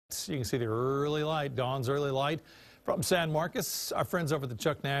You can see the early light, dawn's early light from San Marcos. Our friends over at the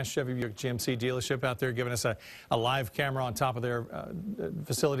Chuck Nash Chevy Buick GMC dealership out there giving us a live camera on top of their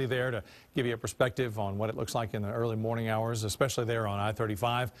facility there to give you a perspective on what it looks like in the early morning hours, especially there on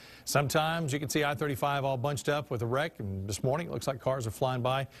I-35. Sometimes you can see I-35 all bunched up with a wreck, and this morning it looks like cars are flying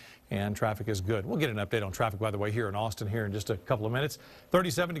by and traffic is good. We'll get an update on traffic, by the way, here in Austin here in just a couple of minutes.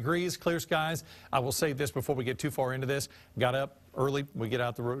 37 degrees, clear skies. I will say this before we get too far into this. Got up early. We get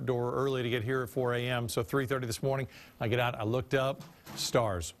out the door early to get here at 4 a.m. So 3:30 this morning, I get out, I looked up,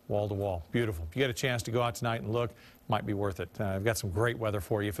 stars wall to wall. Beautiful. If you get a chance to go out tonight and look, might be worth it. I've got some great weather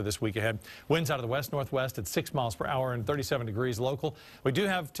for you for this week ahead. Winds out of the west-northwest at 6 miles per hour and 37 degrees local. We do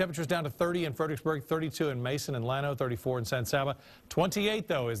have temperatures down to 30 in Fredericksburg, 32 in Mason and Llano, 34 in San Saba. 28,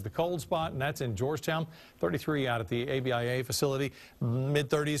 though, is the cold spot, and that's in Georgetown. 33 out at the ABIA facility.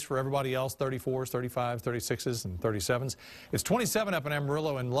 Mid-30s for everybody else, 34s, 35s, 36s, and 37s. It's 27 up in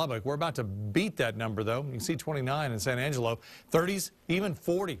Amarillo and Lubbock. We're about to beat that number, though. You can see 29 in San Angelo. 30s, even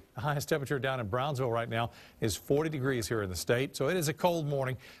 40. The highest temperature down in Brownsville right now is 40 degrees here in the state. So it is a cold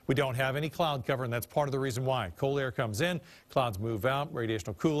morning. We don't have any cloud cover, and that's part of the reason why. Cold air comes in, clouds move out,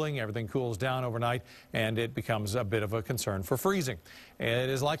 radiational cooling, everything cools down overnight, and it becomes a bit of a concern for freezing. It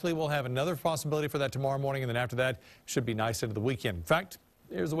is likely we'll have another possibility for that tomorrow morning, and then after that, should be nice into the weekend. In fact,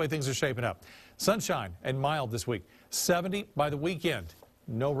 here's the way things are shaping up. Sunshine and mild this week. 70 by the weekend.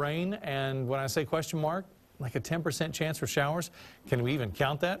 No rain, and when I say question mark, like a 10% chance for showers. Can we even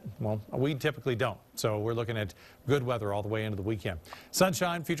count that? Well, we typically don't. So we're looking at good weather all the way into the weekend.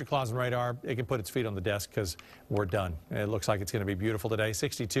 Sunshine, future clouds and radar. It can put its feet on the desk because we're done. It looks like it's going to be beautiful today.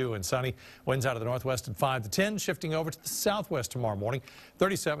 62 and sunny. Winds out of the northwest at 5 to 10, shifting over to the southwest tomorrow morning.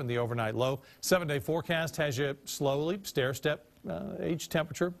 37 the overnight low. 7-day forecast has you slowly stair-step each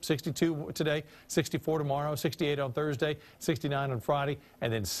temperature. 62 today, 64 tomorrow, 68 on Thursday, 69 on Friday,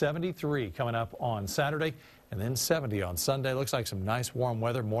 and then 73 coming up on Saturday, and then 70 on Sunday. Looks like some nice warm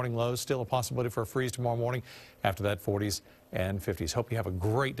weather. Morning lows, still a possibility for a freeze tomorrow morning. After that, 40s and 50s. Hope you have a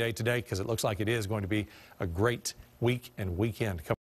great day today because it looks like it is going to be a great week and weekend.